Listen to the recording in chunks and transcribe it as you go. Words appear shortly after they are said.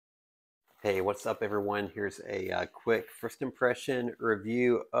Hey, what's up, everyone? Here's a quick first impression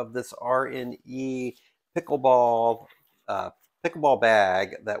review of this RNE Pickleball uh, pickleball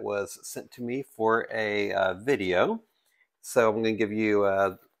bag that was sent to me for a video. So I'm going to give you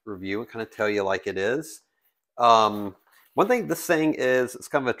a review and kind of tell you like it is. Um, One thing this thing is, it's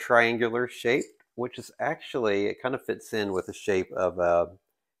kind of a triangular shape, which is actually, it kind of fits in with the shape of a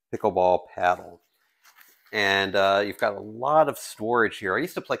pickleball paddle. And you've got a lot of storage here. I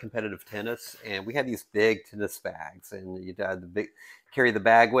used to play competitive tennis, and we had these big tennis bags, and you'd carry the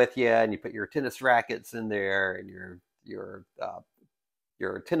bag with you, and you put your tennis rackets in there, and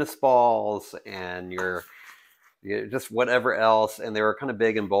your tennis balls, and just whatever else. And they were kind of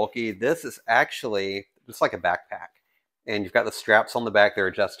big and bulky. This is actually just like a backpack, and you've got the straps on the back. They're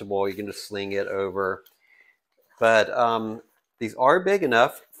adjustable. You can just sling it over. But these are big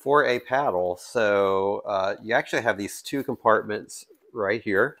enough for a paddle. So you actually have these two compartments right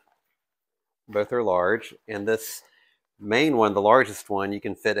here. Both are large. And this main one, the largest one, you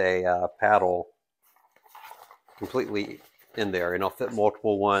can fit a paddle completely in there. And I'll fit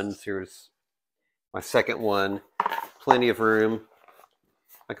multiple ones. Here's my second one. Plenty of room.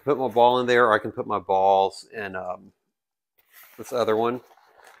 I can put my ball in there, or I can put my balls in this other one.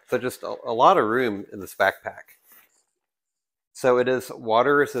 So just a lot of room in this backpack. So it is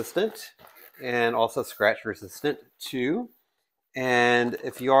water resistant and also scratch resistant too. And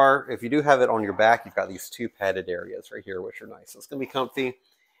if you do have it on your back, you've got these two padded areas right here, which are nice. So it's gonna be comfy.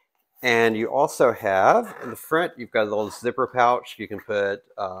 And you also have in the front, you've got a little zipper pouch. You can put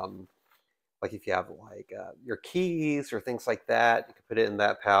like if you have like your keys or things like that, you can put it in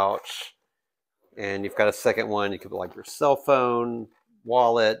that pouch. And you've got a second one. You can put like your cell phone,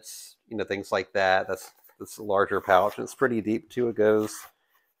 wallets, things like that. That's a larger pouch, and it's pretty deep too. It goes,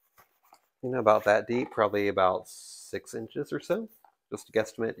 about that deep, probably about 6 inches or so. Just a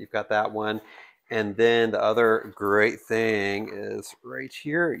guesstimate. You've got that one. And then the other great thing is right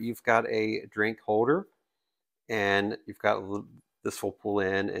here, you've got a drink holder, and you've got this will pull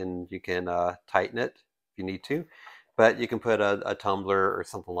in, and you can tighten it if you need to. But you can put a tumbler or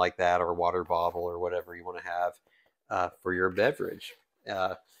something like that, or a water bottle, or whatever you want to have for your beverage.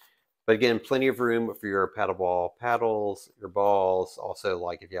 But again, plenty of room for your paddleball paddles, your balls, also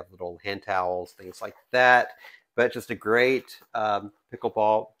like if you have little hand towels, things like that. But just a great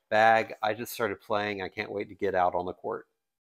pickleball bag. I just started playing. I can't wait to get out on the court.